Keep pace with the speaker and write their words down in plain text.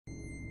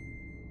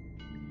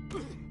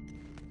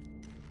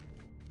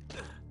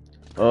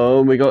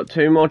Oh, we got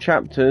 2 more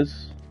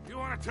chapters. You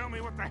want to tell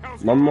me what the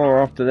hell's One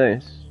more after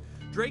this.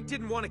 Drake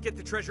didn't want to get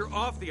the treasure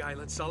off the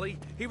island, Sully.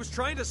 He was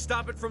trying to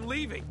stop it from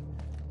leaving.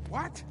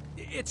 What?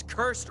 It's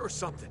cursed or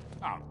something.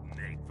 Oh,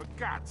 Nate, for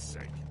God's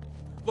sake.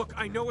 Look,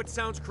 I know it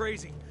sounds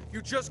crazy.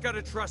 You just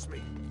gotta trust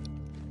me.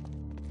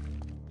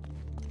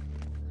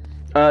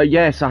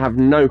 Yes, I have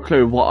no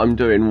clue what I'm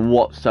doing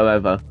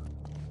whatsoever.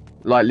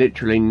 Like,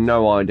 literally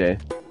no idea.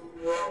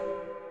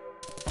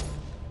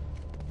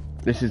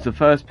 This is the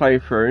first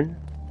playthrough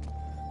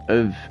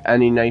of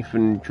any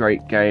Nathan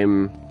Drake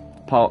game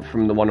apart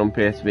from the one on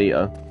PS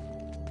Vita.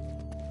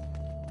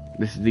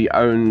 This is the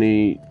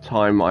only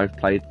time I've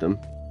played them.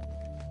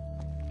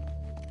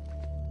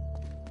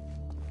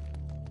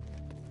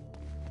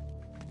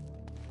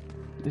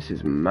 This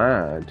is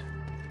mad.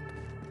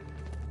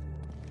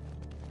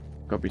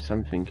 Gotta be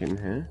something in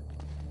here.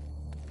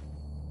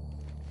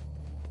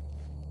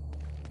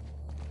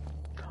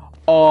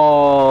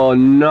 Oh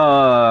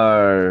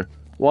no!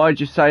 Why'd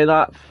you say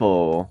that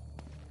for?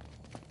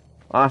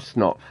 That's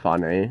not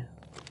funny.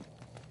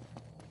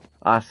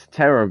 That's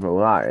terrible,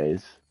 that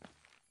is.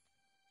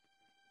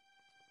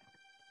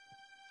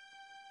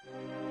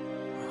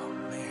 Oh,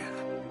 man.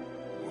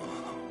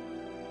 Whoa.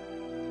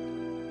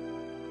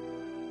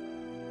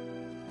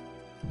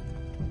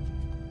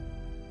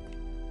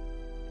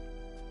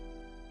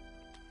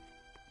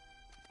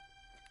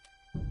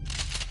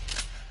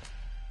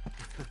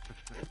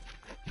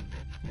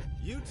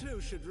 You two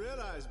should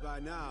realize by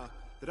now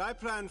that I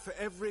plan for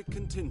every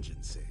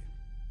contingency.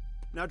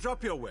 Now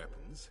drop your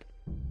weapons.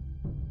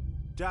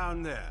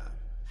 Down there.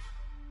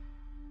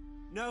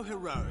 No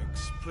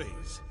heroics,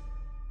 please.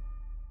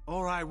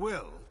 Or I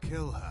will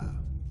kill her.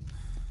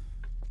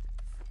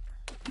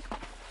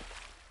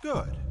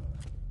 Good.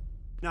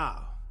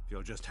 Now, if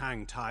you'll just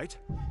hang tight,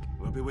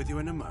 we'll be with you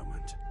in a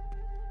moment.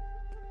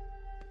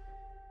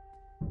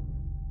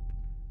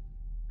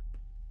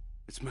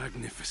 It's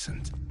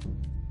magnificent.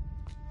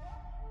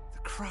 The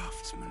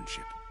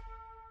craftsmanship.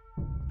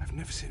 I've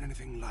never seen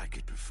anything like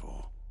it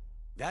before.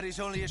 That is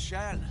only a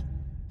shell.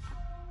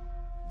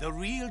 The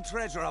real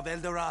treasure of El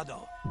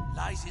Dorado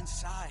lies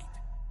inside.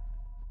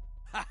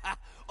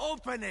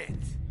 Open it!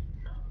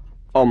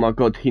 Oh my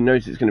god, he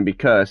knows it's going to be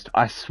cursed.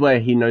 I swear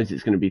he knows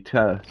it's going to be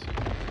cursed.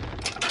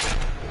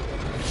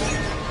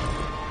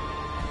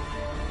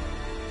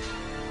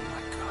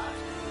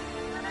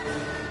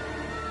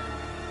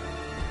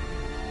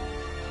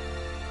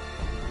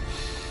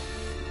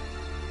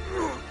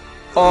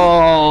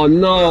 Oh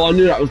no, I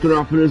knew that was going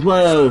to happen as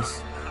well.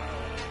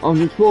 I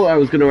just thought that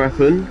was going to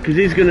happen, because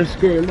he's going to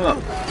screw him up.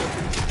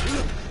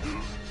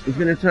 He's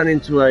going to turn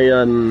into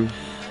a,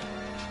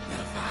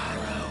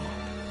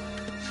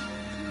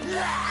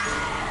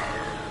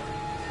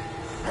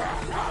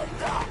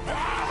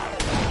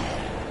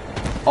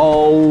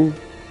 Oh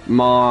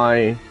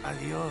my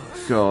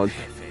god.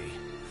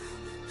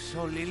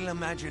 So little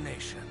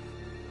imagination.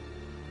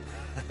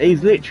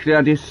 He's literally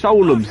had his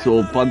soul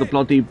absorbed by the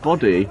bloody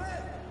body.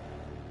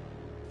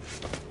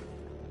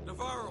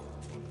 Navarro,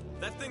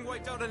 that thing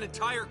wiped out an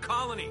entire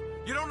colony.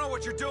 You don't know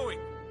what you're doing.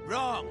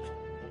 Wrong.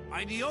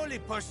 I'm the only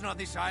person on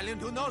this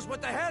island who knows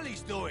what the hell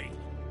he's doing.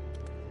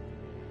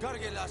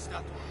 Cargue la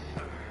estatua.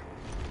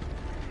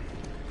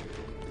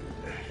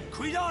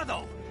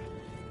 Cuidado!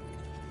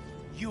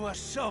 You are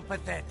so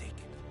pathetic.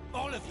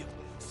 All of you,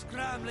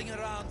 scrambling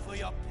around for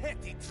your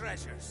petty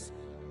treasures.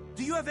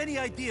 Do you have any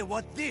idea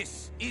what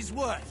this is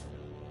worth?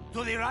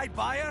 To the right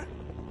buyer?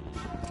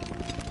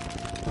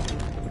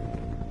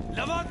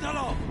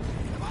 Levántalo!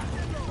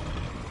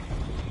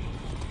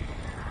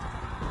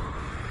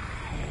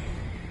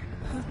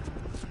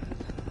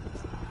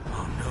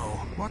 Oh no.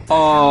 What the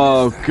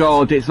Oh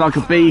god, it's like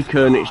a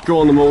beacon, it's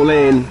drawn them all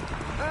in.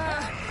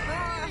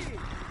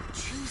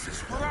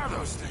 Jesus, what are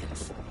those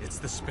things? It's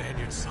the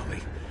Spaniards, Sully.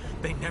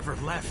 They never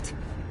left.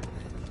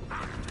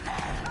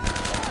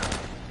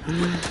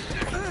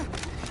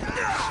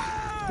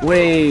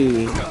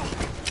 Wait.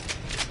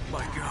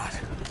 My god.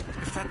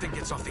 If that thing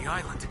gets off the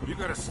island... You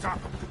gotta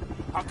stop him.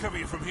 I'll cover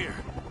you from here.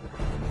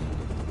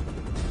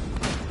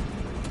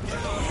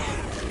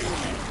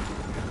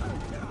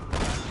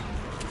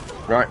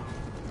 Right.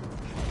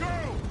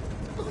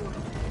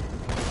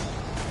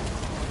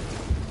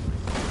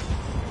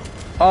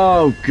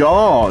 Oh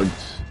god.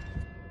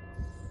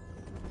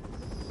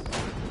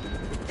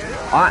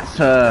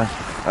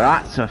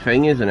 That's a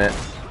thing, isn't it?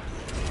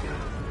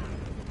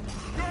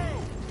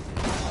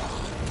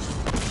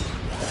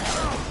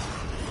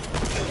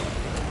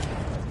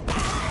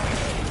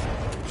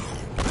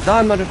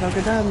 Die,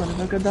 motherfucker, die,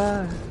 motherfucker,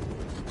 die.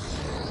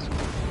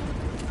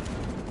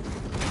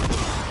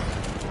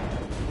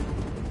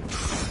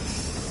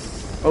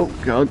 Oh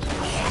god.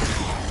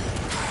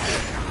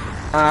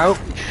 Ouch.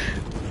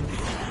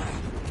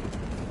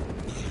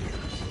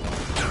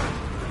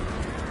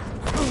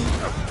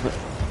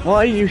 What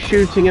are you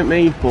shooting at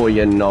me for,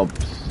 you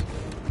knobs?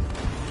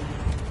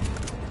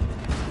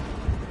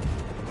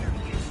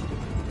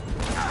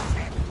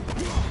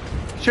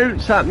 Shoot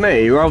shoots at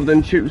me rather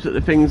than shoots at the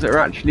things that are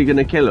actually going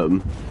to kill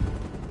him.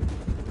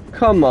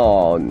 Come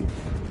on.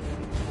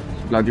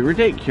 It's bloody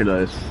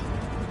ridiculous.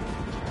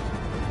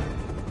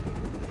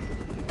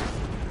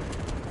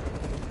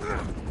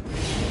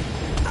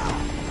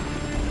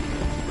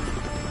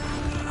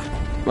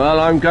 Well,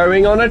 I'm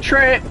going on a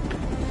trip.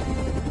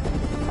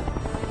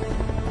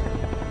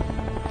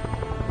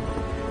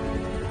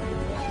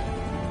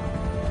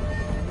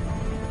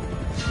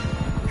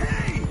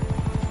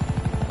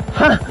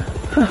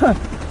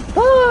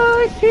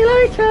 Bye, see you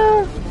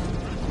later.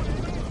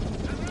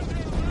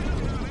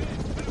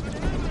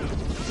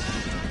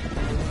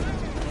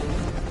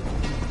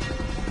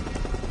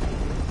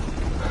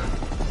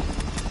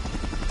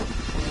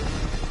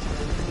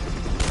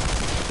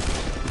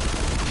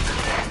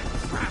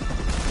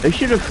 They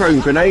should have thrown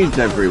grenades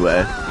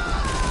everywhere.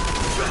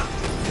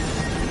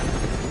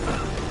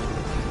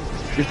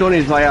 Just on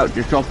his way out,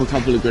 just drop a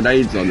couple of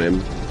grenades on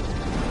him.